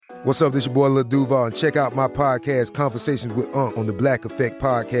What's up, this your boy Lil Duval, and check out my podcast, Conversations with Unc, on the Black Effect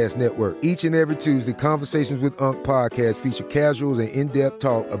Podcast Network. Each and every Tuesday, Conversations with Unc podcast feature casuals and in-depth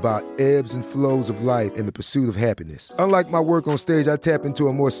talk about ebbs and flows of life and the pursuit of happiness. Unlike my work on stage, I tap into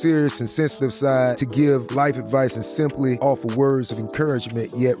a more serious and sensitive side to give life advice and simply offer words of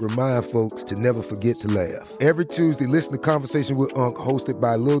encouragement, yet remind folks to never forget to laugh. Every Tuesday, listen to Conversations with Unc, hosted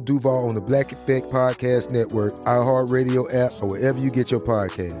by Lil Duval on the Black Effect Podcast Network, iHeartRadio app, or wherever you get your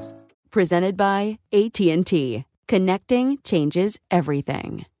podcasts. Presented by AT&T. Connecting changes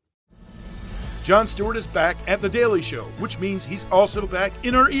everything. Jon Stewart is back at The Daily Show, which means he's also back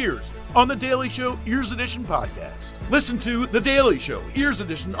in our ears on The Daily Show Ears Edition podcast. Listen to The Daily Show Ears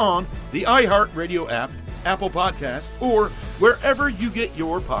Edition on the iHeartRadio app, Apple Podcasts, or wherever you get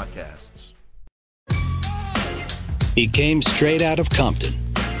your podcasts. He came straight out of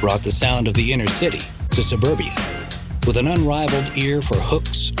Compton, brought the sound of the inner city to suburbia. With an unrivaled ear for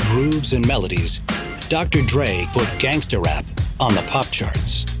hooks, grooves, and melodies, Dr. Dre put gangsta rap on the pop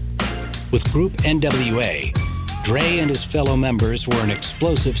charts. With Group NWA, Dre and his fellow members were an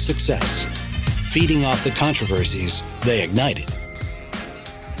explosive success, feeding off the controversies they ignited.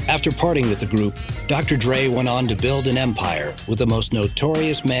 After parting with the group, Dr. Dre went on to build an empire with the most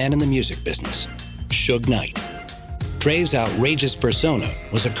notorious man in the music business, Suge Knight. Dre's outrageous persona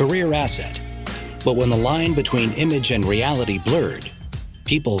was a career asset. But when the line between image and reality blurred,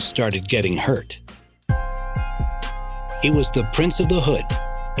 people started getting hurt. He was the Prince of the Hood,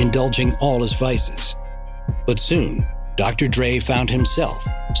 indulging all his vices. But soon, Dr. Dre found himself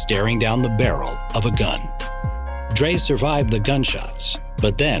staring down the barrel of a gun. Dre survived the gunshots,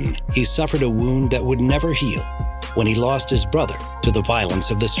 but then he suffered a wound that would never heal when he lost his brother to the violence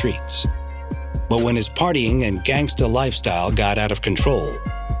of the streets. But when his partying and gangsta lifestyle got out of control,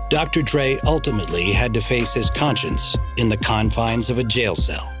 Dr. Dre ultimately had to face his conscience in the confines of a jail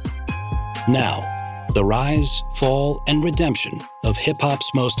cell. Now, the rise, fall, and redemption of hip-hop's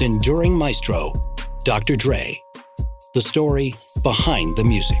most enduring maestro, Dr. Dre. The story behind the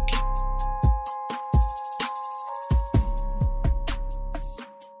music.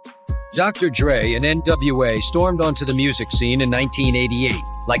 Dr. Dre and NWA stormed onto the music scene in 1988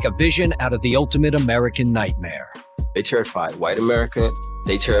 like a vision out of the ultimate American nightmare. They terrified white America.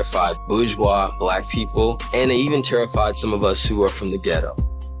 They terrified bourgeois black people, and they even terrified some of us who are from the ghetto.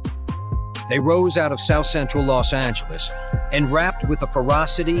 They rose out of South Central Los Angeles and rapped with a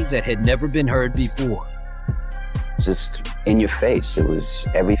ferocity that had never been heard before. Just in your face. It was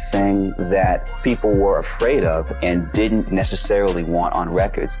everything that people were afraid of and didn't necessarily want on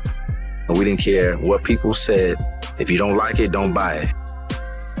records. We didn't care what people said. If you don't like it, don't buy it.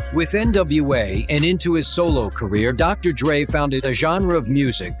 With NWA and into his solo career, Dr. Dre founded a genre of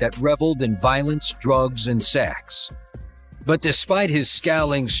music that reveled in violence, drugs, and sex. But despite his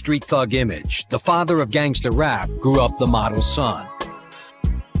scowling street thug image, the father of gangsta rap grew up the model son.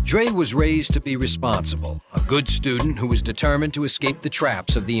 Dre was raised to be responsible, a good student who was determined to escape the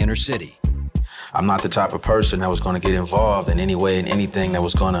traps of the inner city. I'm not the type of person that was going to get involved in any way in anything that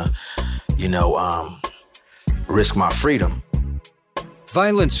was going to, risk my freedom.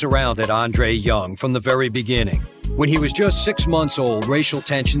 Violence surrounded Andre Young from the very beginning. When he was just 6 months old, racial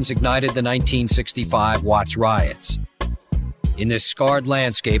tensions ignited the 1965 Watts riots. In this scarred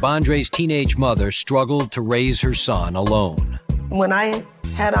landscape, Andre's teenage mother struggled to raise her son alone. When I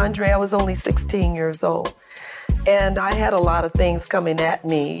had Andre, I was only 16 years old. And I had a lot of things coming at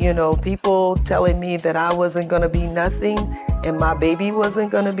me, people telling me that I wasn't going to be nothing and my baby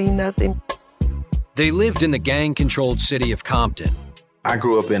wasn't going to be nothing. They lived in the gang-controlled city of Compton. I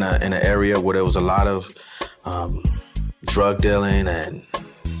grew up in an area where there was a lot of drug dealing and,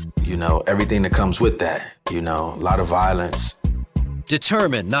 everything that comes with that, a lot of violence.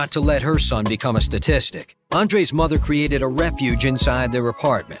 Determined not to let her son become a statistic, Andre's mother created a refuge inside their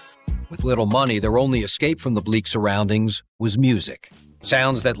apartment. With little money, their only escape from the bleak surroundings was music.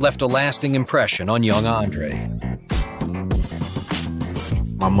 Sounds that left a lasting impression on young Andre.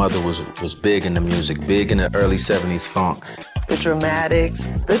 My mother was big into music, big in the early 70s funk. The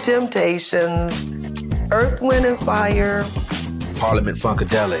Dramatics, The Temptations, Earth, Wind and Fire. Parliament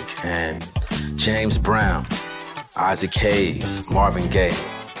Funkadelic and James Brown, Isaac Hayes, Marvin Gaye.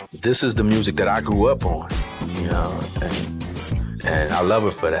 This is the music that I grew up on, and I love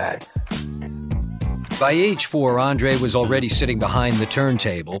her for that. By age 4, Andre was already sitting behind the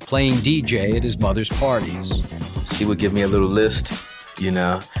turntable, playing DJ at his mother's parties. She would give me a little list,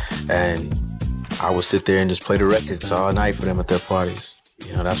 and I would sit there and just play the records all night for them at their parties.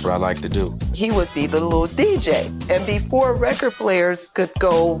 That's what I like to do. He would be the little DJ. And before record players could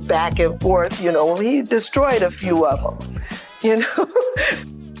go back and forth, he destroyed a few of them,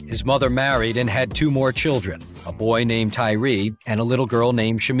 His mother married and had 2 more children, a boy named Tyree and a little girl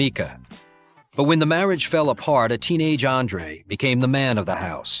named Shamika. But when the marriage fell apart, a teenage Andre became the man of the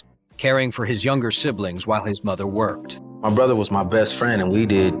house, caring for his younger siblings while his mother worked. My brother was my best friend, and we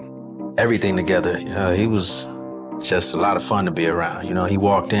did everything together. He was just a lot of fun to be around. He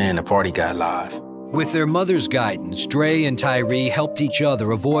walked in, the party got live. With their mother's guidance, Dre and Tyree helped each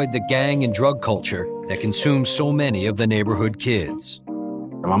other avoid the gang and drug culture that consumes so many of the neighborhood kids.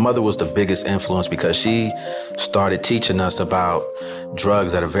 My mother was the biggest influence because she started teaching us about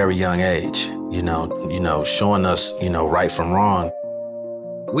drugs at a very young age, showing us, right from wrong.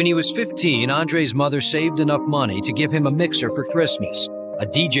 When he was 15, Andre's mother saved enough money to give him a mixer for Christmas, a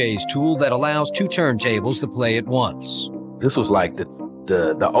DJ's tool that allows 2 turntables to play at once. This was like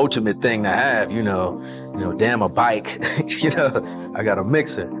the ultimate thing to have, damn, a bike, I got a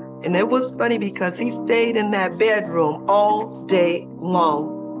mixer. And it was funny because he stayed in that bedroom all day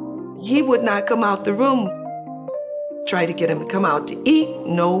long. He would not come out the room. Tried to get him to come out to eat.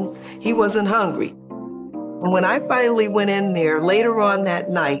 No, he wasn't hungry. And when I finally went in there later on that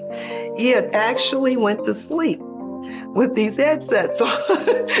night, he had actually went to sleep with these headsets on.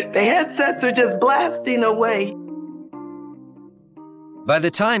 The headsets are just blasting away. By the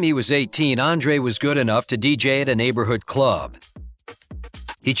time he was 18, Andre was good enough to DJ at a neighborhood club.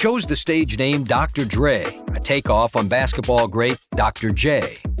 He chose the stage name Dr. Dre, a takeoff on basketball great Dr.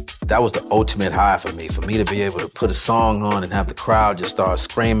 J. That was the ultimate high for me to be able to put a song on and have the crowd just start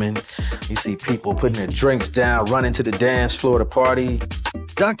screaming. You see people putting their drinks down, running to the dance floor to party.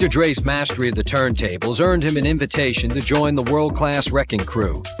 Dr. Dre's mastery of the turntables earned him an invitation to join the world-class Wrecking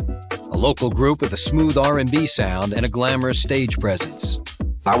Crew, a local group with a smooth R&B sound and a glamorous stage presence.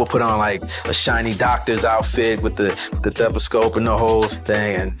 I would put on like a shiny doctor's outfit with the stethoscope and the whole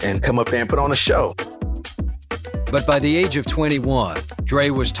thing and come up there and put on a show. But by the age of 21,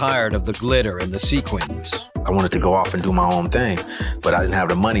 Dre was tired of the glitter and the sequins. I wanted to go off and do my own thing, but I didn't have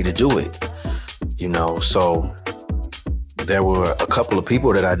the money to do it, so there were a couple of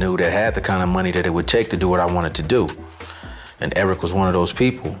people that I knew that had the kind of money that it would take to do what I wanted to do. And Eric was one of those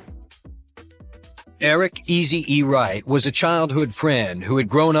people. Eric Easy E. Wright was a childhood friend who had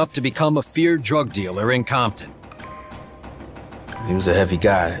grown up to become a feared drug dealer in Compton. He was a heavy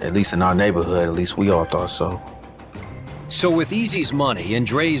guy, at least in our neighborhood, at least we all thought so. So with Easy's money and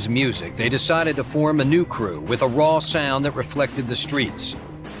Dre's music, they decided to form a new crew with a raw sound that reflected the streets.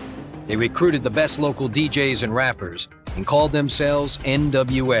 They recruited the best local DJs and rappers and called themselves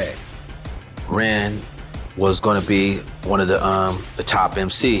NWA. Ren was going to be one of the top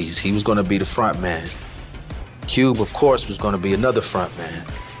MCs. He was going to be the front man. Cube, of course, was going to be another front man.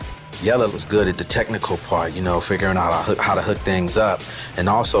 Yella was good at the technical part, figuring out how to hook things up. And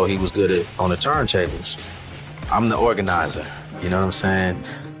also he was good on the turntables. I'm the organizer, you know what I'm saying?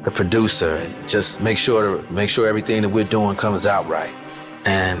 The producer, and just make sure everything that we're doing comes out right.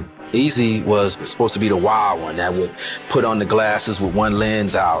 And Easy was supposed to be the wild one that would put on the glasses with one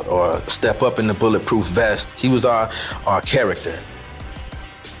lens out or step up in the bulletproof vest. He was our character.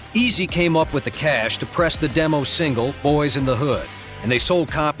 Easy came up with the cash to press the demo single, Boys in the Hood, and they sold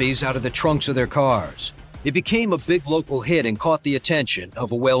copies out of the trunks of their cars. It became a big local hit and caught the attention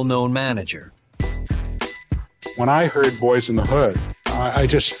of a well-known manager. When I heard Boys in the Hood, I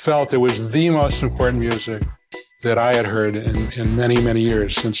just felt it was the most important music that I had heard in many, many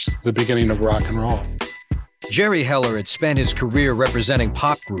years, since the beginning of rock and roll. Jerry Heller had spent his career representing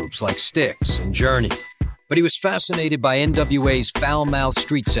pop groups like Styx and Journey, but he was fascinated by NWA's foul-mouthed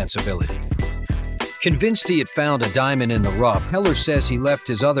street sensibility. Convinced he had found a diamond in the rough, Heller says he left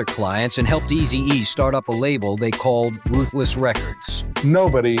his other clients and helped Eazy-E start up a label they called Ruthless Records.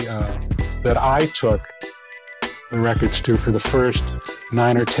 Nobody that I took the records to for the first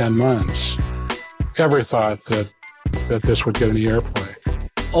 9 or 10 months ever thought that this would get any airplay.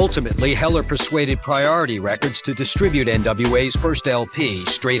 Ultimately, Heller persuaded Priority Records to distribute NWA's first LP,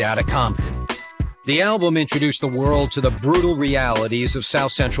 Straight Outta Compton. The album introduced the world to the brutal realities of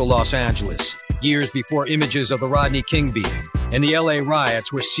South Central Los Angeles, years before images of the Rodney King beating and the LA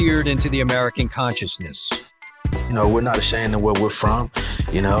riots were seared into the American consciousness. We're not ashamed of where we're from.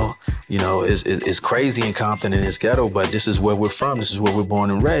 It's crazy in Compton and it's ghetto, but this is where we're from. This is where we're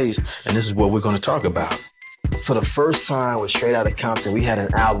born and raised, and this is what we're going to talk about. For the first time with Straight Outta Compton, we had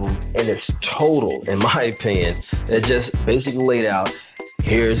an album in its total, in my opinion, that just basically laid out,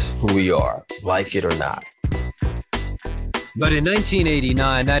 here's who we are, like it or not. But in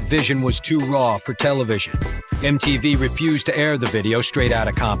 1989, that vision was too raw for television. MTV refused to air the video Straight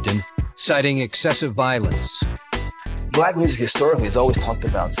Outta Compton, citing excessive violence. Black music historically has always talked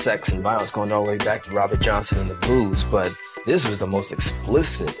about sex and violence, going all the way back to Robert Johnson and the Blues, but This was the most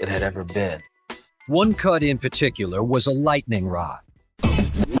explicit it had ever been. One cut in particular was a lightning rod.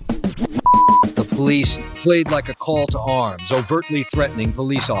 The police played like a call to arms, overtly threatening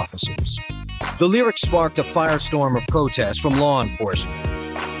police officers. The lyrics sparked a firestorm of protest from law enforcement.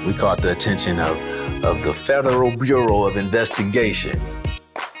 We caught the attention of the Federal Bureau of Investigation.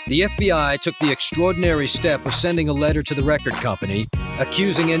 The FBI took the extraordinary step of sending a letter to the record company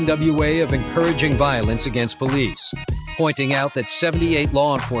accusing NWA of encouraging violence against police, pointing out that 78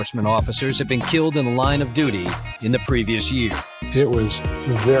 law enforcement officers had been killed in the line of duty in the previous year. It was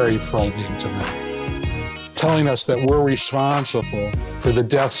very frightening to me, telling us that we're responsible for the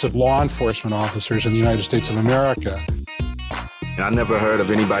deaths of law enforcement officers in the United States of America. I never heard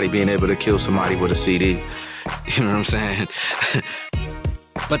of anybody being able to kill somebody with a CD. You know what I'm saying?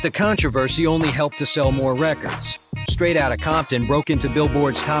 But the controversy only helped to sell more records. Straight Outta Compton broke into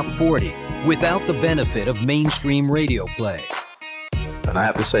Billboard's top 40 without the benefit of mainstream radio play. And I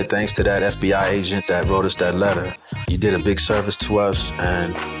have to say thanks to that FBI agent that wrote us that letter. You did a big service to us,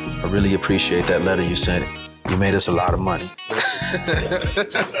 and I really appreciate that letter you sent. You made us a lot of money.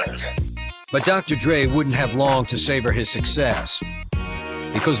 But Dr. Dre wouldn't have long to savor his success,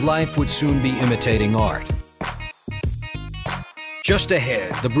 because life would soon be imitating art. Just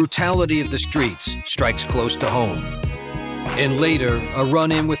ahead, the brutality of the streets strikes close to home. And later, a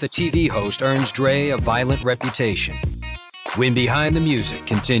run-in with a TV host earns Dre a violent reputation. When Behind the Music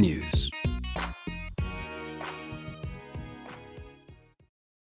continues.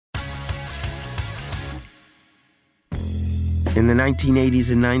 In the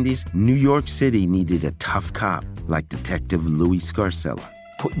 1980s and 90s, New York City needed a tough cop like Detective Louis Scarcella.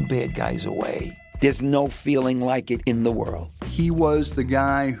 Putting bad guys away. There's no feeling like it in the world. He was the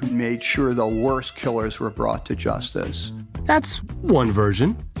guy who made sure the worst killers were brought to justice. That's one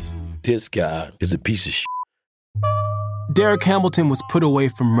version. This guy is a piece of shit. Derek Hamilton was put away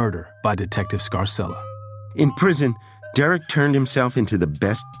for murder by Detective Scarcella. In prison, Derek turned himself into the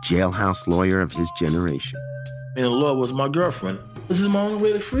best jailhouse lawyer of his generation. And the law was my girlfriend. This is my only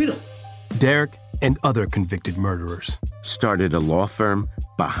way to freedom. Derek and other convicted murderers started a law firm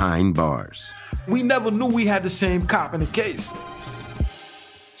behind bars. We never knew we had the same cop in the case.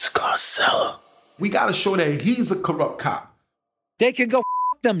 Scarcella. We gotta show that he's a corrupt cop. They can go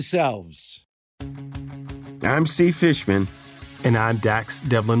f*** themselves. I'm Steve Fishman. And I'm Dax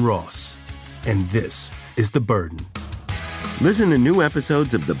Devlin Ross. And this is The Burden. Listen to new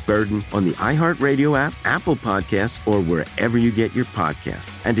episodes of The Burden on the iHeartRadio app, Apple Podcasts, or wherever you get your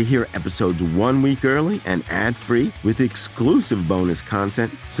podcasts. And to hear episodes 1 week early and ad-free with exclusive bonus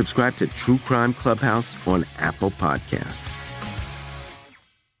content, subscribe to True Crime Clubhouse on Apple Podcasts.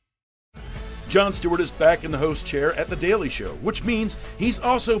 Jon Stewart is back in the host chair at The Daily Show, which means he's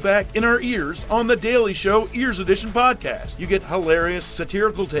also back in our ears on The Daily Show Ears Edition podcast. You get hilarious,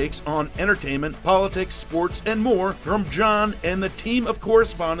 satirical takes on entertainment, politics, sports, and more from Jon and the team of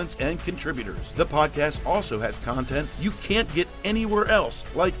correspondents and contributors. The podcast also has content you can't get anywhere else,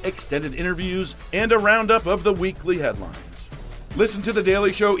 like extended interviews and a roundup of the weekly headlines. Listen to The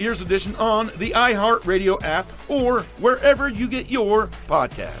Daily Show Ears Edition on the iHeartRadio app or wherever you get your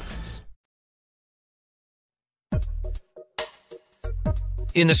podcasts.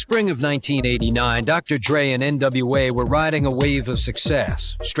 In the spring of 1989, Dr. Dre and NWA were riding a wave of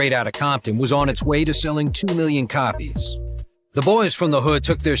success. Straight Outta Compton was on its way to selling 2 million copies. The boys from the hood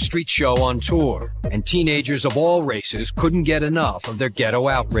took their street show on tour, and teenagers of all races couldn't get enough of their ghetto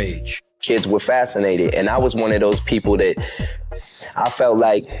outrage. Kids were fascinated, and I was one of those people that I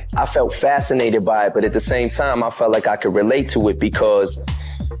felt fascinated by it, but at the same time, I felt like I could relate to it because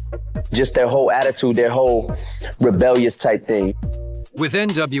just their whole attitude, their whole rebellious type thing. With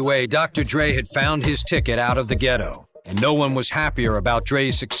NWA, Dr. Dre had found his ticket out of the ghetto, and no one was happier about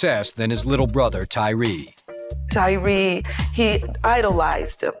Dre's success than his little brother, Tyree. Tyree, he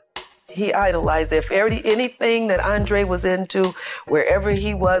idolized him. He idolized it. If anything that Andre was into, wherever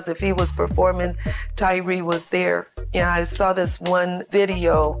he was, if he was performing, Tyree was there. Yeah, I saw this one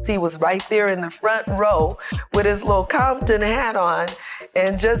video. He was right there in the front row with his little Compton hat on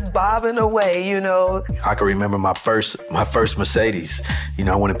and just bobbing away, you know. I can remember my first Mercedes. You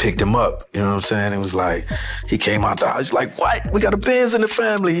know, I went and picked him up. You know what I'm saying? It was like, he came out the house, he's like, what? We got a Benz in the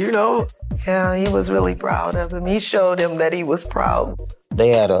family, you know? Yeah, he was really proud of him. He showed him that he was proud. They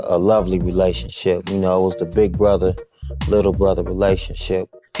had a lovely relationship. You know, it was the big brother, little brother relationship.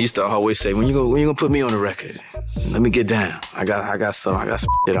 He used to always say, when you gonna put me on the record? Let me get down. I got some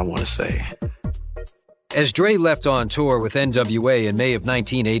shit I want to say. As Dre left on tour with NWA in May of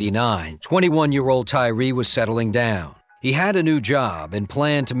 1989, 21-year-old Tyree was settling down. He had a new job and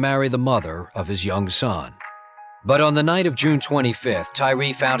planned to marry the mother of his young son. But on the night of June 25th,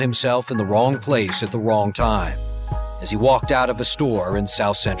 Tyree found himself in the wrong place at the wrong time as he walked out of a store in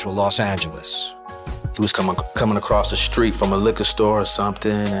South Central Los Angeles. He was coming across the street from a liquor store or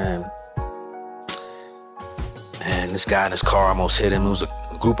something, and this guy in his car almost hit him. It was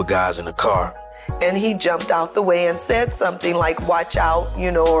a group of guys in the car. And he jumped out the way and said something like, watch out,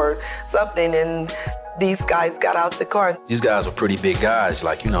 or something, and these guys got out the car. These guys were pretty big guys,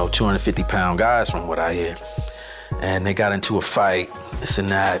 250-pound guys from what I hear. And they got into a fight, this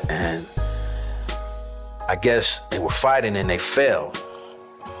and that, and I guess they were fighting and they fell.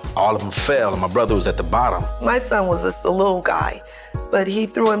 All of them fell, and my brother was at the bottom. My son was just a little guy, but he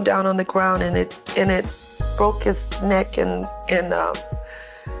threw him down on the ground, and it broke his neck, and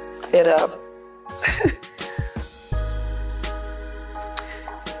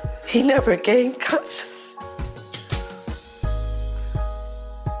he never gained consciousness.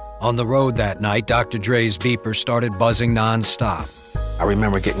 On the road that night, Dr. Dre's beeper started buzzing nonstop. I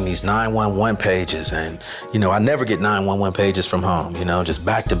remember getting these 911 pages, and, I never get 911 pages from home, just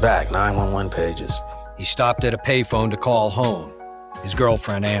back-to-back 911 pages. He stopped at a payphone to call home. His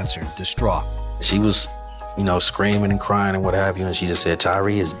girlfriend answered, distraught. She was, screaming and crying and what have you, and she just said,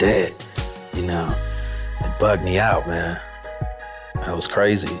 Tyree is dead. It bugged me out, man. That was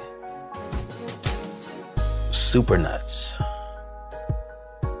crazy. Super nuts.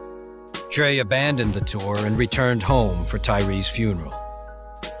 Dre abandoned the tour and returned home for Tyree's funeral.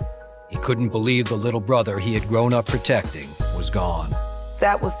 He couldn't believe the little brother he had grown up protecting was gone.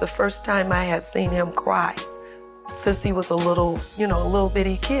 That was the first time I had seen him cry since he was a little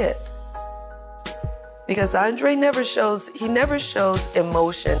bitty kid. Because Andre never shows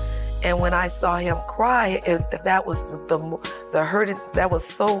emotion. And when I saw him cry, that was the hurt, that was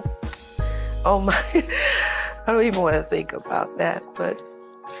so, oh my, I don't even want to think about that, but.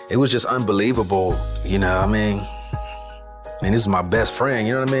 It was just unbelievable, this is my best friend,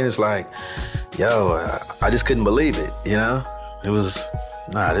 It's like, I just couldn't believe it, It was,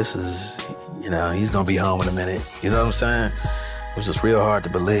 this is, he's gonna be home in a minute, you know what I'm saying? It was just real hard to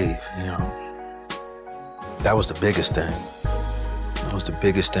believe, That was the biggest thing. That was the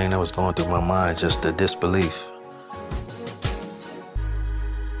biggest thing that was going through my mind, just the disbelief.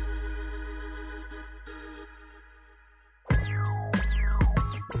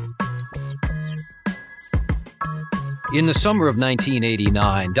 In the summer of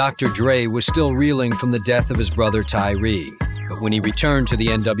 1989, Dr. Dre was still reeling from the death of his brother Tyree. But when he returned to the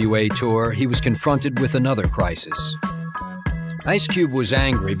NWA tour, he was confronted with another crisis. Ice Cube was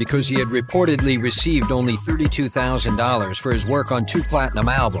angry because he had reportedly received only $32,000 for his work on 2 platinum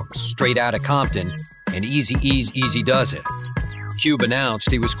albums, Straight Outta Compton and Eazy-E's Easy Does It. Cube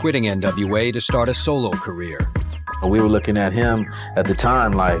announced he was quitting NWA to start a solo career. We were looking at him at the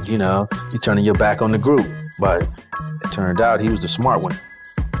time like, you're turning your back on the group. But it turned out he was the smart one.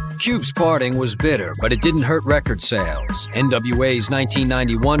 Cube's parting was bitter, but it didn't hurt record sales. NWA's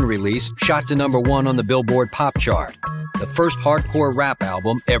 1991 release shot to #1 on the Billboard Pop Chart, the first hardcore rap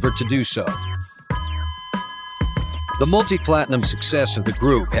album ever to do so. The multi-platinum success of the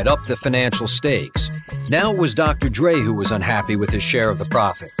group had upped the financial stakes. Now it was Dr. Dre who was unhappy with his share of the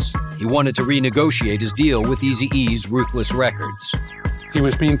profits. He wanted to renegotiate his deal with Eazy-E's Ruthless Records. He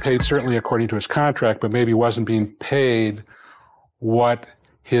was being paid certainly according to his contract, but maybe wasn't being paid what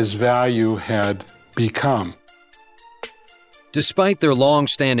his value had become. Despite their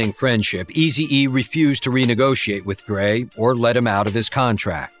long-standing friendship, Eazy-E refused to renegotiate with Dre or let him out of his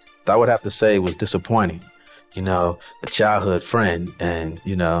contract. I would have to say it was disappointing. A childhood friend, and,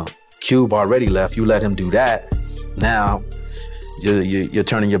 Cube already left. You let him do that. Now, you're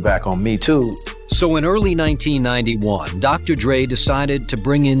turning your back on me, too. So in early 1991, Dr. Dre decided to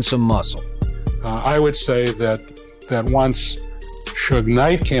bring in some muscle. I would say that once Suge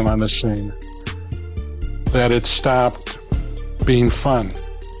Knight came on the scene, that it stopped being fun.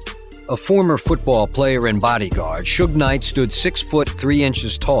 A former football player and bodyguard, Suge Knight stood 6 foot 3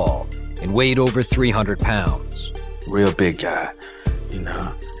 inches tall and weighed over 300 pounds. Real big guy, and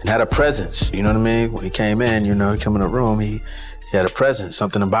had a presence, you know what I mean? When he came in, he came in the room, he had a presence,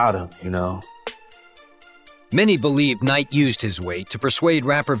 something about him, Many believe Knight used his weight to persuade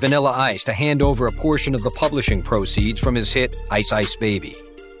rapper Vanilla Ice to hand over a portion of the publishing proceeds from his hit Ice Ice Baby.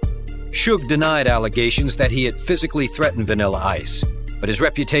 Suge denied allegations that he had physically threatened Vanilla Ice, but his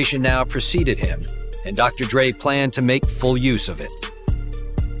reputation now preceded him, and Dr. Dre planned to make full use of it.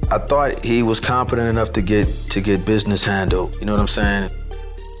 I thought he was competent enough to get business handled, you know what I'm saying?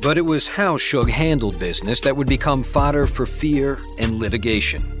 But it was how Suge handled business that would become fodder for fear and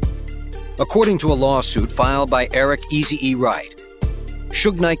litigation. According to a lawsuit filed by Eric Eazy-E Wright,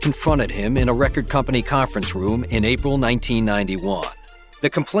 Suge Knight confronted him in a record company conference room in April 1991. The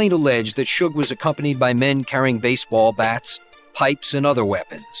complaint alleged that Suge was accompanied by men carrying baseball bats, pipes, and other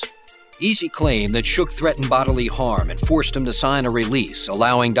weapons. Easy claimed that Suge threatened bodily harm and forced him to sign a release,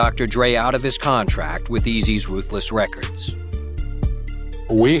 allowing Dr. Dre out of his contract with Eazy's Ruthless Records.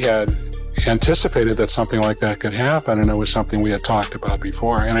 We had anticipated that something like that could happen, and it was something we had talked about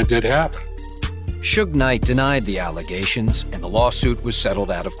before, and it did happen. Suge Knight denied the allegations, and the lawsuit was settled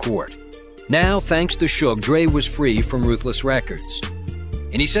out of court. Now, thanks to Suge, Dre was free from Ruthless Records.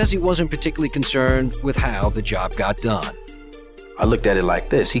 And he says he wasn't particularly concerned with how the job got done. I looked at it like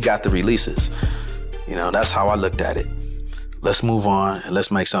this. He got the releases. That's how I looked at it. Let's move on and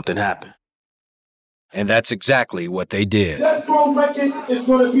let's make something happen. And that's exactly what they did. Death Row Records is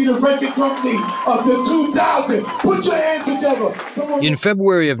going to be the record company of the 2000s. Put your hands together. In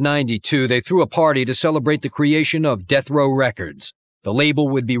February of '92, they threw a party to celebrate the creation of Death Row Records. The label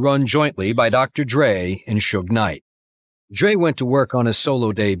would be run jointly by Dr. Dre and Suge Knight. Dre went to work on his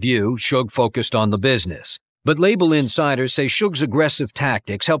solo debut. Suge focused on the business. But label insiders say Suge's aggressive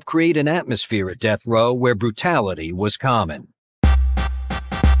tactics helped create an atmosphere at Death Row where brutality was common.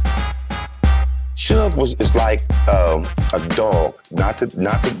 Suge is like a dog, not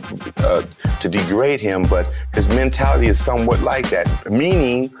to degrade him, but his mentality is somewhat like that,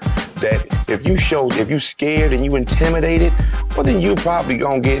 meaning that if you scared and you intimidated, well then you probably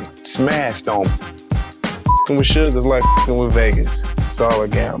gonna get smashed on. With Suge is like with Vegas. It's all a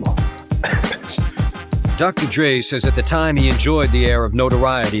gamble. Dr. Dre says at the time he enjoyed the air of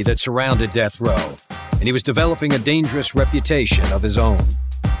notoriety that surrounded Death Row, and he was developing a dangerous reputation of his own.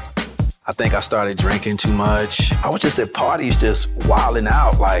 I think I started drinking too much. I was just at parties just wilding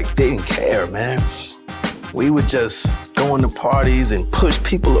out, like didn't care, man. We would just go into parties and push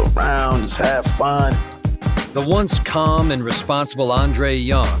people around, just have fun. The once calm and responsible Andre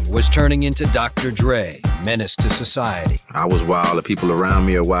Young was turning into Dr. Dre, menace to society. I was wild, the people around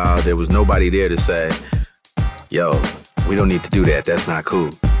me are wild. There was nobody there to say, yo, we don't need to do that, that's not cool.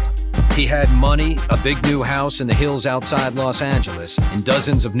 He had money, a big new house in the hills outside Los Angeles, and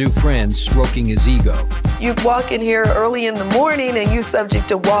dozens of new friends stroking his ego. You walk in here early in the morning and you're subject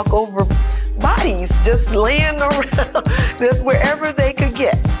to walk over bodies just laying around, just wherever they could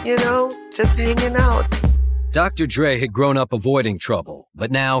get, just hanging out. Dr. Dre had grown up avoiding trouble,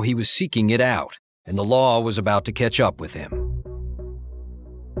 but now he was seeking it out, and the law was about to catch up with him.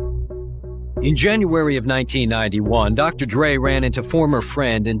 In January of 1991, Dr. Dre ran into former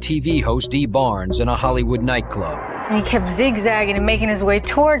friend and TV host Dee Barnes in a Hollywood nightclub. He kept zigzagging and making his way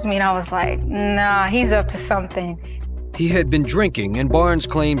towards me, and I was like, nah, he's up to something. He had been drinking, and Barnes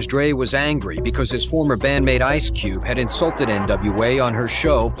claims Dre was angry because his former bandmate Ice Cube had insulted NWA on her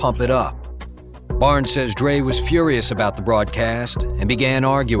show Pump It Up. Barnes says Dre was furious about the broadcast and began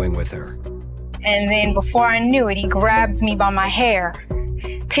arguing with her. And then before I knew it, he grabbed me by my hair,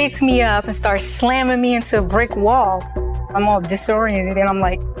 picked me up, and started slamming me into a brick wall. I'm all disoriented, and I'm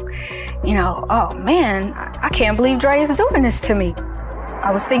like, oh man, I can't believe Dre is doing this to me.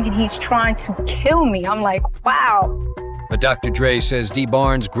 I was thinking he's trying to kill me. I'm like, wow. But Dr. Dre says Dee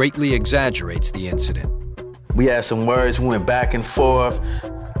Barnes greatly exaggerates the incident. We had some words, we went back and forth,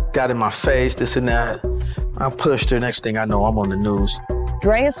 got in my face, this and that. I pushed her, next thing I know, I'm on the news.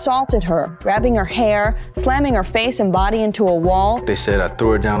 Dre assaulted her, grabbing her hair, slamming her face and body into a wall. They said I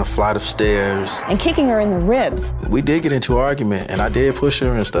threw her down a flight of stairs. And kicking her in the ribs. We did get into an argument, and I did push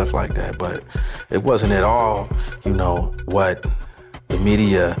her and stuff like that, but it wasn't at all, what the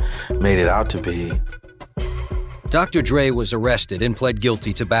media made it out to be. Dr. Dre was arrested and pled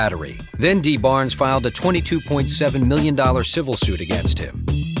guilty to battery. Then Dee Barnes filed a $22.7 million civil suit against him.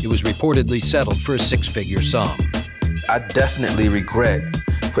 It was reportedly settled for a six-figure sum. I definitely regret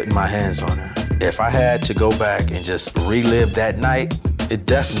putting my hands on her. If I had to go back and just relive that night, it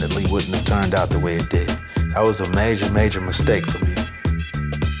definitely wouldn't have turned out the way it did. That was a major, major mistake for me.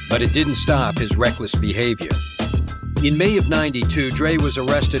 But it didn't stop his reckless behavior. In May of '92, Dre was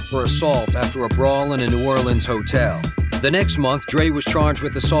arrested for assault after a brawl in a New Orleans hotel. The next month, Dre was charged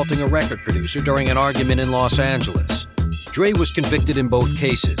with assaulting a record producer during an argument in Los Angeles. Dre was convicted in both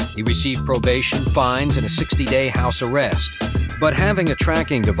cases. He received probation, fines, and a 60-day house arrest. But having a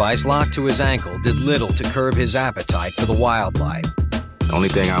tracking device locked to his ankle did little to curb his appetite for the wildlife. The only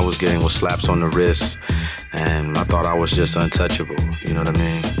thing I was getting was slaps on the wrist, and I thought I was just untouchable, you know what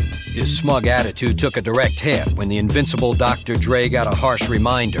I mean? His smug attitude took a direct hit when the invincible Dr. Dre got a harsh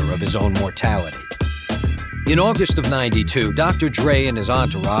reminder of his own mortality. In August of '92, Dr. Dre and his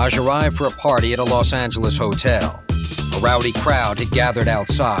entourage arrived for a party at a Los Angeles hotel. A rowdy crowd had gathered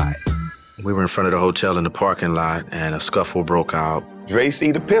outside. We were in front of the hotel in the parking lot, and a scuffle broke out. Dre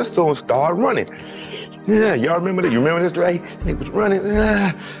see the pistol and started running. Yeah, y'all remember that? You remember this, Dre? He was running.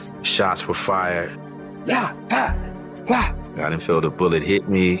 Shots were fired. Yeah, I didn't feel the bullet hit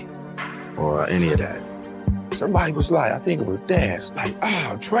me or any of that. Somebody was like, I think it was Daz, like,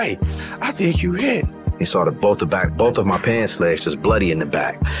 oh, Dre, I think you hit. He saw both of my pants legs just bloody in the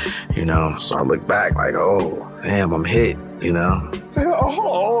back, you know? So I looked back like, oh, damn, I'm hit, you know?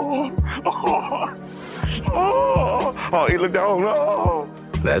 Oh, he looked down, oh.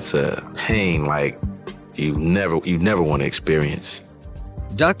 That's a pain like you never want to experience.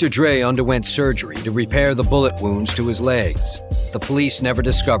 Dr. Dre underwent surgery to repair the bullet wounds to his legs. The police never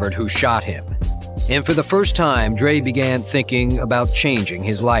discovered who shot him. And for the first time, Dre began thinking about changing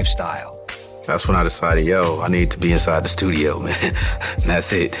his lifestyle. That's when I decided, I need to be inside the studio, man. And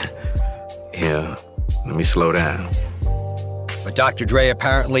that's it. Yeah, let me slow down. But Dr. Dre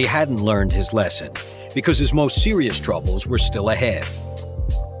apparently hadn't learned his lesson because his most serious troubles were still ahead.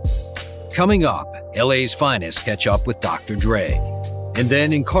 Coming up, LA's finest catch up with Dr. Dre. And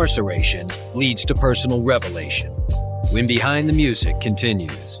then incarceration leads to personal revelation. When Behind the Music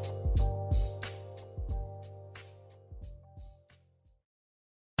continues.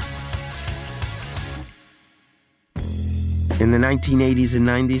 In the 1980s and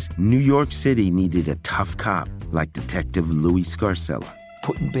 90s, New York City needed a tough cop like Detective Louis Scarcella.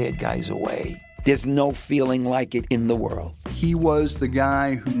 Putting bad guys away. There's no feeling like it in the world. He was the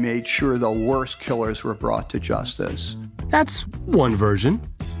guy who made sure the worst killers were brought to justice. That's one version.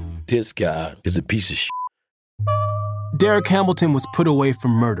 This guy is a piece of shit. Derek Hamilton was put away for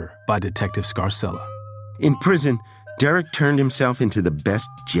murder by Detective Scarcella. In prison, Derek turned himself into the best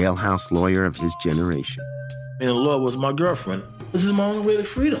jailhouse lawyer of his generation. And the law was my girlfriend. This is my only way to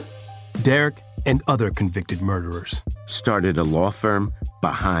freedom. Derek and other convicted murderers started a law firm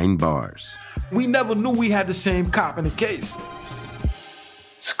behind bars. We never knew we had the same cop in the case.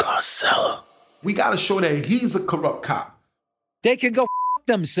 Scarcella. We gotta show that he's a corrupt cop. They can go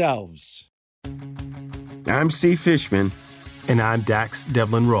themselves. I'm Steve Fishman. And I'm Dax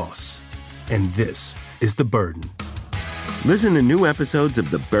Devlin Ross. And this is The Burden. Listen to new episodes of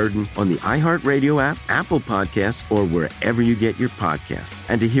The Burden on the iHeartRadio app, Apple Podcasts, or wherever you get your podcasts.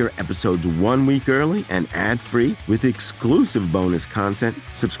 And to hear episodes 1 week early and ad-free with exclusive bonus content,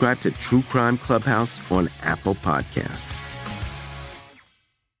 subscribe to True Crime Clubhouse on Apple Podcasts.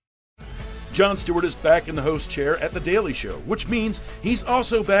 Jon Stewart is back in the host chair at The Daily Show, which means he's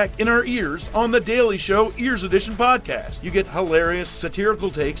also back in our ears on The Daily Show Ears Edition podcast. You get hilarious,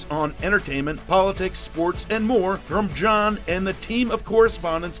 satirical takes on entertainment, politics, sports, and more from Jon and the team of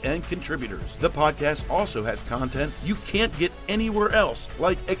correspondents and contributors. The podcast also has content you can't get anywhere else,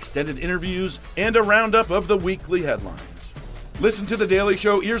 like extended interviews and a roundup of the weekly headlines. Listen to The Daily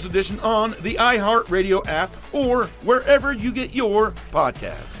Show Ears Edition on the iHeartRadio app or wherever you get your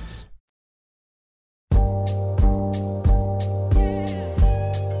podcasts.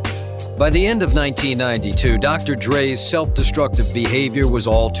 By the end of 1992, Dr. Dre's self-destructive behavior was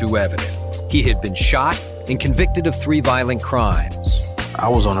all too evident. He had been shot and convicted of 3 violent crimes. I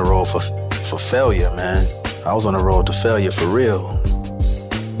was on a road for failure, man. I was on a road to failure for real.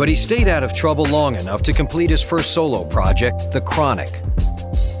 But he stayed out of trouble long enough to complete his first solo project, The Chronic.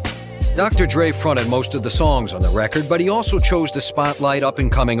 Dr. Dre fronted most of the songs on the record, but he also chose to spotlight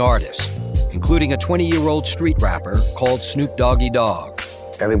up-and-coming artists, including a 20-year-old street rapper called Snoop Doggy Dogg.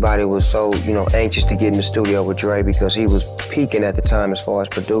 Everybody was so, anxious to get in the studio with Dre because he was peaking at the time as far as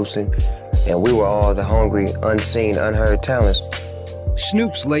producing, and we were all the hungry, unseen, unheard talents.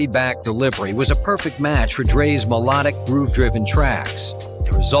 Snoop's laid-back delivery was a perfect match for Dre's melodic, groove-driven tracks.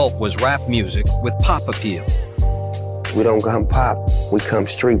 The result was rap music with pop appeal. We don't come pop, we come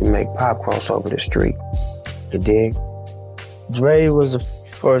street and make pop cross over the street. You dig? Dre was the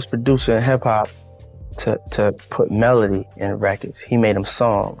first producer in hip-hop to put melody in records. He made them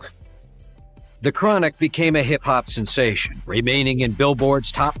songs. The Chronic became a hip-hop sensation, remaining in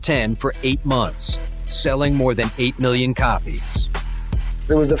Billboard's top 10 for 8 months, selling more than 8 million copies.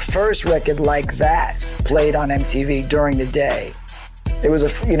 It was the first record like that played on MTV during the day. It was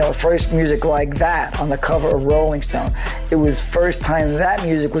first music like that on the cover of Rolling Stone. It was first time that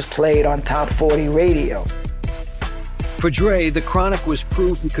music was played on Top 40 radio. For Dre, The Chronic was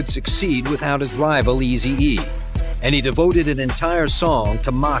proof he could succeed without his rival Eazy-E, and he devoted an entire song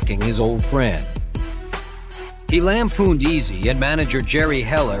to mocking his old friend. He lampooned Eazy and manager Jerry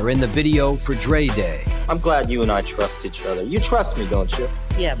Heller in the video for Dre Day. I'm glad you and I trust each other. You trust me, don't you?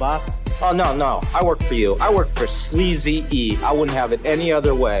 Yeah, boss. Oh, no. I work for you. I work for Sleazy E. I wouldn't have it any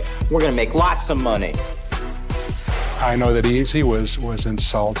other way. We're going to make lots of money. I know that Eazy was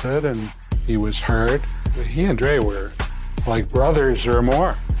insulted and he was hurt. He and Dre were like brothers or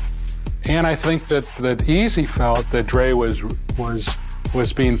more. And I think that Eazy felt that Dre was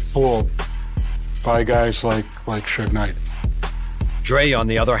being fooled by guys like Suge Knight. Dre, on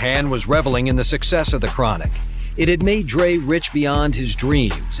the other hand, was reveling in the success of The Chronic. It had made Dre rich beyond his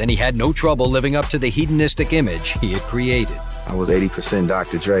dreams, and he had no trouble living up to the hedonistic image he had created. I was 80%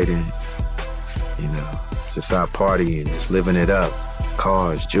 Dr. Dre then. You know, just out partying, just living it up.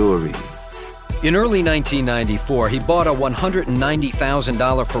 Cars, jewelry. In early 1994, he bought a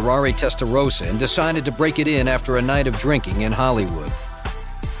 $190,000 Ferrari Testarossa and decided to break it in after a night of drinking in Hollywood.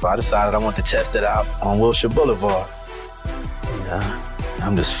 So I decided I want to test it out on Wilshire Boulevard. You know,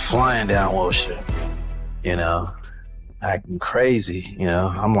 I'm just flying down Wilshire, you know, acting crazy, you know.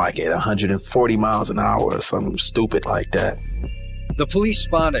 I'm like at 140 miles an hour or something stupid like that. The police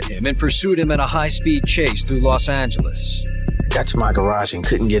spotted him and pursued him in a high-speed chase through Los Angeles. I got to my garage and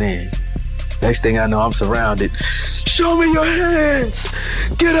couldn't get in. Next thing I know, I'm surrounded. Show me your hands!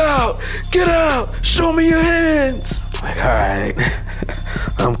 Get out! Get out! Show me your hands! Like, all right,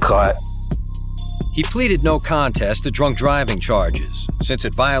 I'm caught. He pleaded no contest to drunk driving charges. Since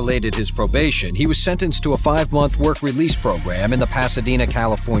it violated his probation, he was sentenced to a 5-month work release program in the Pasadena,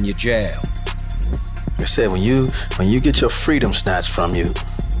 California jail. I said, when you get your freedom snatched from you,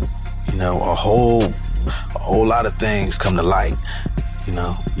 you know, a whole lot of things come to light. You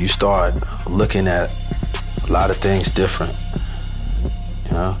know, you start looking at a lot of things different,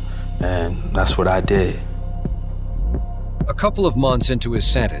 you know, and that's what I did. A couple of months into his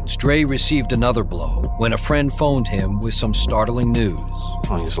sentence, Dre received another blow when a friend phoned him with some startling news.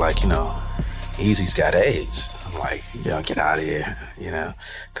 He was like, you know, Eazy's got AIDS. I'm like, yo, get out of here, you know,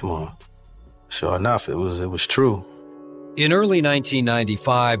 come on. Sure enough, it was true. In early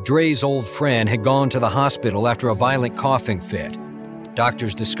 1995, Dre's old friend had gone to the hospital after a violent coughing fit.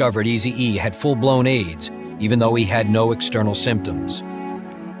 Doctors discovered Eazy-E had full-blown AIDS, even though he had no external symptoms.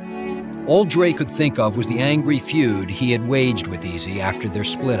 All Dre could think of was the angry feud he had waged with Eazy after their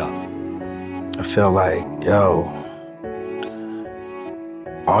split-up. I felt like, yo,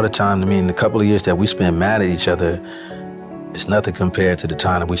 all the time, I mean, the couple of years that we spent mad at each other, it's nothing compared to the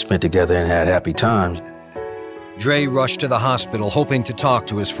time that we spent together and had happy times. Dre rushed to the hospital hoping to talk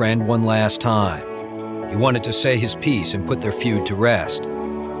to his friend one last time. He wanted to say his piece and put their feud to rest.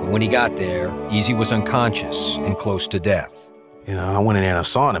 But when he got there, Eazy was unconscious and close to death. You know, I went in there and I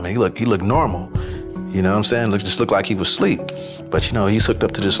saw him and he looked normal. You know what I'm saying? Just looked like he was asleep. But you know, he's hooked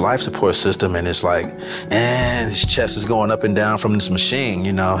up to this life support system and it's like, and his chest is going up and down from this machine,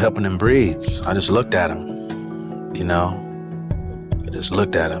 you know, helping him breathe. I just looked at him, you know. I just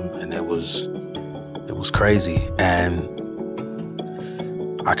looked at him and it was crazy. And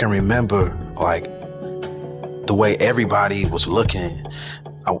I can remember like the way everybody was looking,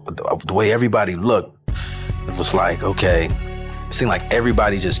 the way everybody looked, it was like, okay, it seemed like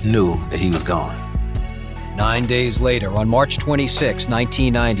everybody just knew that he was gone. 9 days later, on March 26,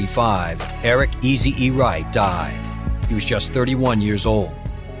 1995, Eric Eazy-E Wright died. He was just 31 years old.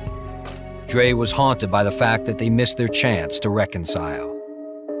 Dre was haunted by the fact that they missed their chance to reconcile.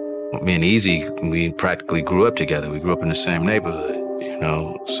 Me and Eazy, we practically grew up together. We grew up in the same neighborhood, you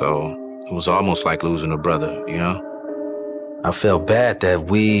know, so it was almost like losing a brother, you know? I felt bad that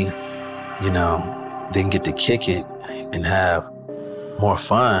we, you know, didn't get to kick it and have more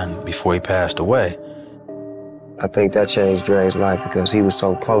fun before he passed away. I think that changed Dre's life because he was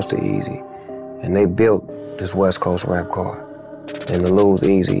so close to Eazy. And they built this West Coast rap card. And to lose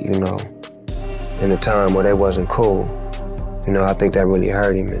Eazy, you know, in a time where they wasn't cool, you know, I think that really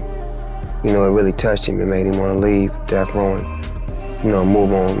hurt him. And, you know, it really touched him and made him want to leave Death Row and, you know,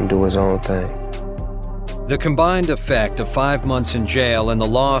 move on and do his own thing. The combined effect of 5 months in jail and the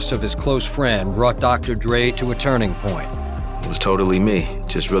loss of his close friend brought Dr. Dre to a turning point. It was totally me,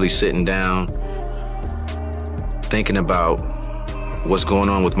 just really sitting down, thinking about what's going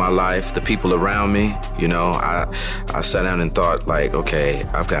on with my life, the people around me. You know, I sat down and thought like, okay,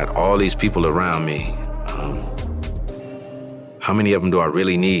 I've got all these people around me. How many of them do I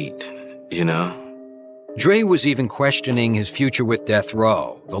really need, you know? Dre was even questioning his future with Death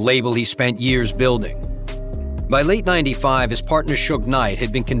Row, the label he spent years building. By late 95, his partner Suge Knight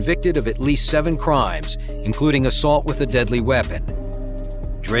had been convicted of at least 7 crimes, including assault with a deadly weapon.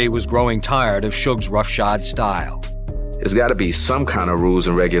 Dre was growing tired of Suge's roughshod style. There's got to be some kind of rules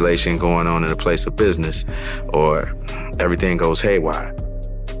and regulation going on in a place of business, or everything goes haywire.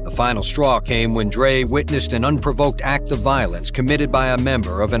 The final straw came when Dre witnessed an unprovoked act of violence committed by a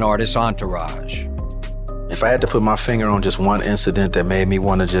member of an artist's entourage. If I had to put my finger on just one incident that made me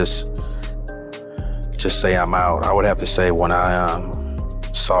want to just say I'm out, I would have to say when I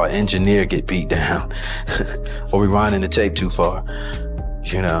saw an engineer get beat down or we rewinding the tape too far,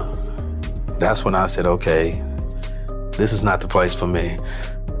 you know, that's when I said, okay, this is not the place for me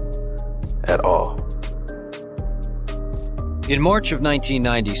at all. In March of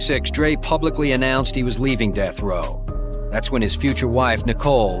 1996, Dre publicly announced he was leaving Death Row. That's when his future wife,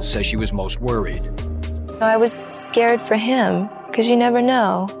 Nicole, says she was most worried. I was scared for him, because you never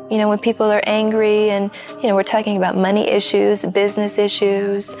know. You know, when people are angry and, you know, we're talking about money issues, business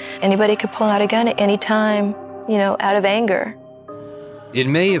issues, anybody could pull out a gun at any time, you know, out of anger. In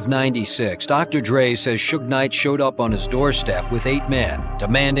May of 96, Dr. Dre says Suge Knight showed up on his doorstep with 8 men,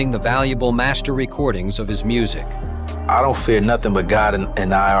 demanding the valuable master recordings of his music. I don't fear nothing but God and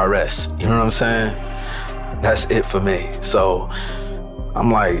the IRS. You know what I'm saying? That's it for me. So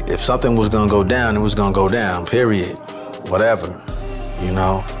I'm like, if something was gonna go down, it was gonna go down, period. Whatever, you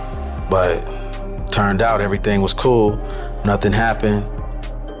know? But turned out everything was cool, nothing happened,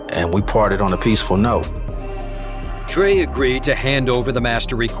 and we parted on a peaceful note. Dre agreed to hand over the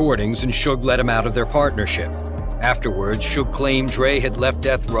master recordings and Suge let him out of their partnership. Afterwards, Suge claimed Dre had left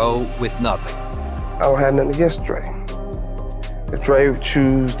Death Row with nothing. I don't have nothing against Dre. If Dre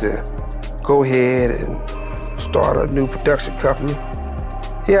choose to go ahead and start a new production company,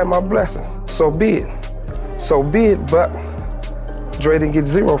 he had my blessing. So be it. So be it, but Dre didn't get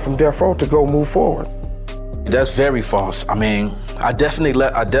 0 from Death Row to go move forward. That's very false. I mean, I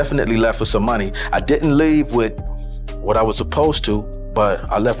definitely left with some money. I didn't leave with what I was supposed to, but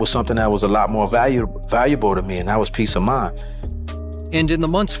I left with something that was a lot more valuable to me, and that was peace of mind. And in the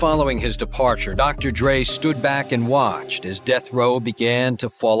months following his departure, Dr. Dre stood back and watched as Death Row began to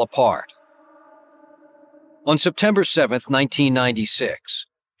fall apart. On September 7th, 1996,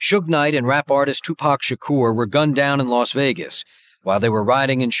 Suge Knight and rap artist Tupac Shakur were gunned down in Las Vegas while they were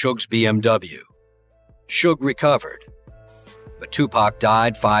riding in Suge's BMW. Suge recovered, but Tupac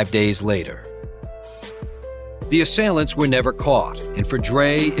died 5 days later. The assailants were never caught, and for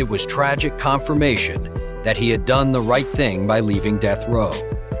Dre, it was tragic confirmation that he had done the right thing by leaving Death Row.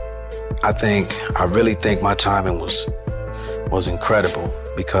 I really think my timing was incredible,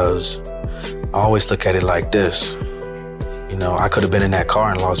 because I always look at it like this. You know, I could have been in that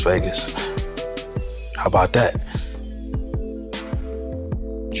car in Las Vegas. How about that?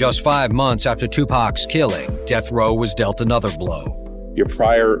 Just 5 months after Tupac's killing, Death Row was dealt another blow. Your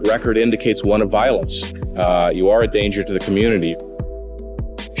prior record indicates one of violence. You are a danger to the community.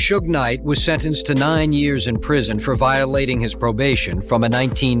 Suge Knight was sentenced to 9 years in prison for violating his probation from a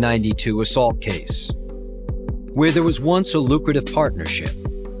 1992 assault case. Where there was once a lucrative partnership,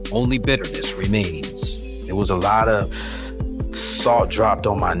 only bitterness remains. There was a lot of salt dropped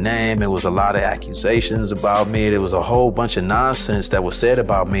on my name. It was a lot of accusations about me. There was a whole bunch of nonsense that was said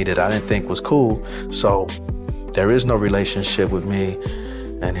about me that I didn't think was cool. So there is no relationship with me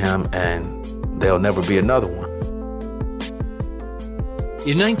and him, and there'll never be another one.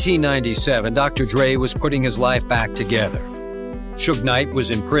 In 1997, Dr. Dre was putting his life back together. Suge Knight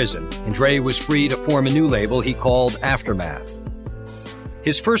was in prison, and Dre was free to form a new label he called Aftermath.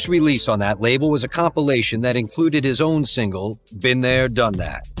 His first release on that label was a compilation that included his own single, Been There, Done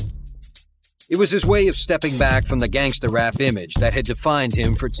That. It was his way of stepping back from the gangster rap image that had defined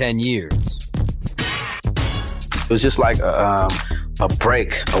him for 10 years. It was just like a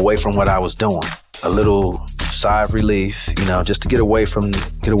break away from what I was doing. A little sigh of relief, you know, just to get away from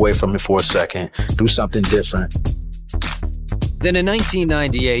it for a second, do something different. Then in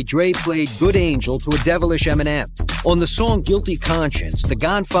 1998, Dre played Good Angel to a devilish Eminem. On the song Guilty Conscience, the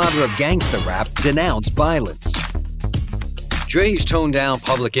godfather of gangsta rap denounced violence. Dre's toned-down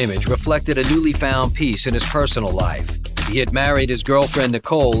public image reflected a newly found peace in his personal life. He had married his girlfriend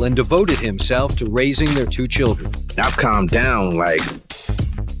Nicole and devoted himself to raising their 2 children. I've calmed down, like,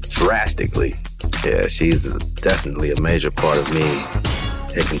 drastically. Yeah, she's definitely a major part of me,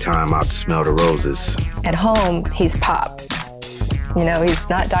 taking time out to smell the roses. At home, he's Pop. You know, he's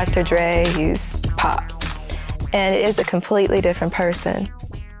not Dr. Dre, he's Pop. And it is a completely different person.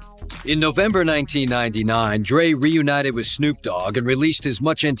 In November 1999, Dre reunited with Snoop Dogg and released his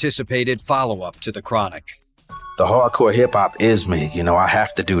much-anticipated follow-up to The Chronic. The hardcore hip-hop is me, you know, I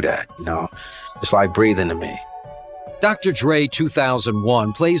have to do that, you know. It's like breathing to me. Dr. Dre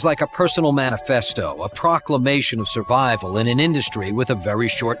 2001 plays like a personal manifesto, a proclamation of survival in an industry with a very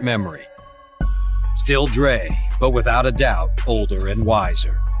short memory. Still Dre, but without a doubt, older and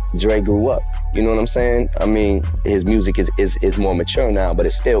wiser. Dre grew up, you know what I'm saying? I mean, his music is more mature now, but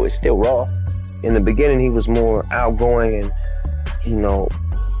it's still raw. In the beginning, he was more outgoing and, you know,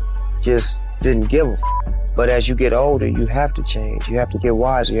 just didn't give a f***. But as you get older, you have to change. You have to get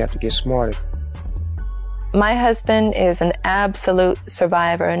wiser, you have to get smarter. My husband is an absolute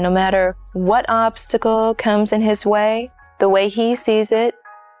survivor, and no matter what obstacle comes in his way, the way he sees it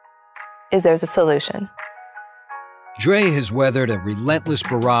is there's a solution. Dre has weathered a relentless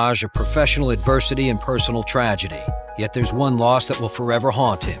barrage of professional adversity and personal tragedy. Yet there's one loss that will forever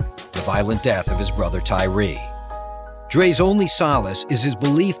haunt him, the violent death of his brother Tyree. Dre's only solace is his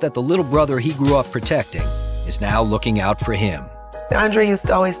belief that the little brother he grew up protecting is now looking out for him. Andre used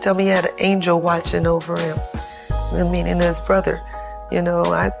to always tell me he had an angel watching over him. I mean, and his brother, you know,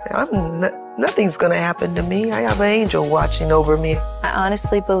 nothing's gonna happen to me. I have an angel watching over me. I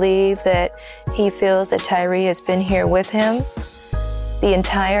honestly believe that he feels that Tyree has been here with him the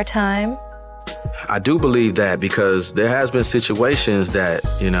entire time. I do believe that because there has been situations that,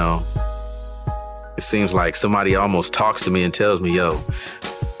 you know, it seems like somebody almost talks to me and tells me, yo,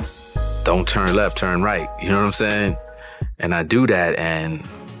 don't turn left, turn right. You know what I'm saying? And I do that, and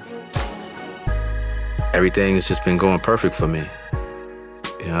everything has just been going perfect for me.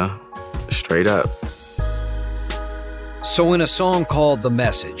 You know, straight up. So in a song called The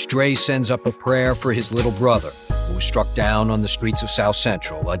Message, Dre sends up a prayer for his little brother, who was struck down on the streets of South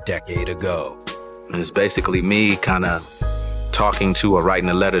Central a decade ago. And it's basically me kind of talking to or writing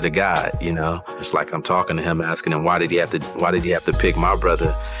a letter to God, you know? It's like I'm talking to him, asking him, why did he have to pick my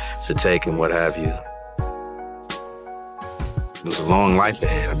brother to take and what have you? It was a long life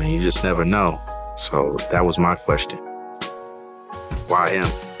ahead. I mean, you just never know. So that was my question. Why him?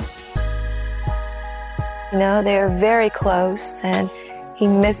 You know, they're very close, and he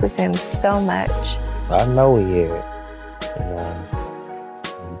misses him so much. I know he is. You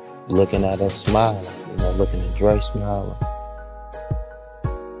know, looking at us smiling, you know, looking at Dre smiling.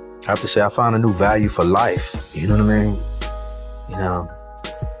 I have to say, I found a new value for life. You know what I mean? You know,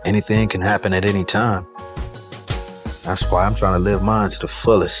 anything can happen at any time. That's why I'm trying to live mine to the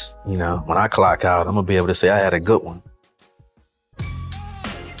fullest. You know, when I clock out, I'm gonna be able to say I had a good one.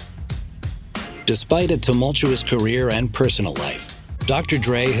 Despite a tumultuous career and personal life, Dr.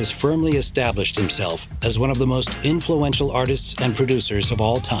 Dre has firmly established himself as one of the most influential artists and producers of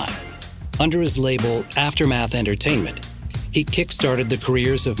all time. Under his label Aftermath Entertainment, he kickstarted the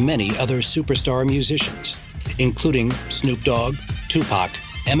careers of many other superstar musicians, including Snoop Dogg, Tupac,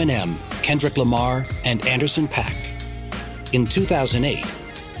 Eminem, Kendrick Lamar, and Anderson .Paak. In 2008,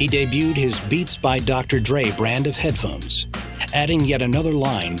 he debuted his Beats by Dr. Dre brand of headphones, adding yet another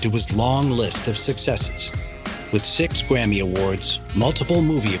line to his long list of successes. With 6 Grammy Awards, multiple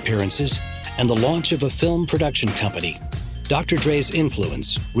movie appearances, and the launch of a film production company, Dr. Dre's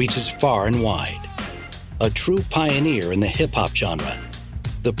influence reaches far and wide. A true pioneer in the hip-hop genre,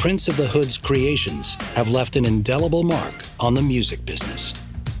 the Prince of the Hood's creations have left an indelible mark on the music business.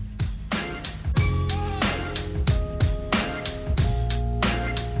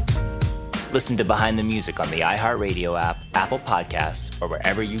 Listen to Behind the Music on the iHeartRadio app, Apple Podcasts, or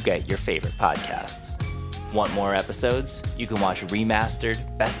wherever you get your favorite podcasts. Want more episodes? You can watch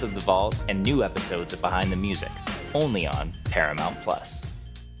remastered, Best of the Vault, and new episodes of Behind the Music, only on Paramount+.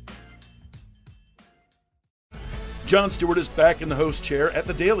 Jon Stewart is back in the host chair at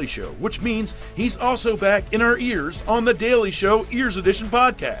The Daily Show, which means he's also back in our ears on The Daily Show Ears Edition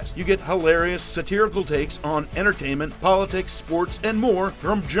podcast. You get hilarious, satirical takes on entertainment, politics, sports, and more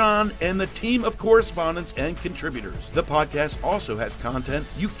from Jon and the team of correspondents and contributors. The podcast also has content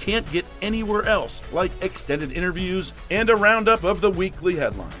you can't get anywhere else, like extended interviews and a roundup of the weekly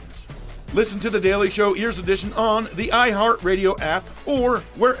headlines. Listen to The Daily Show Ears Edition on the iHeartRadio app or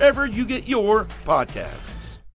wherever you get your podcasts.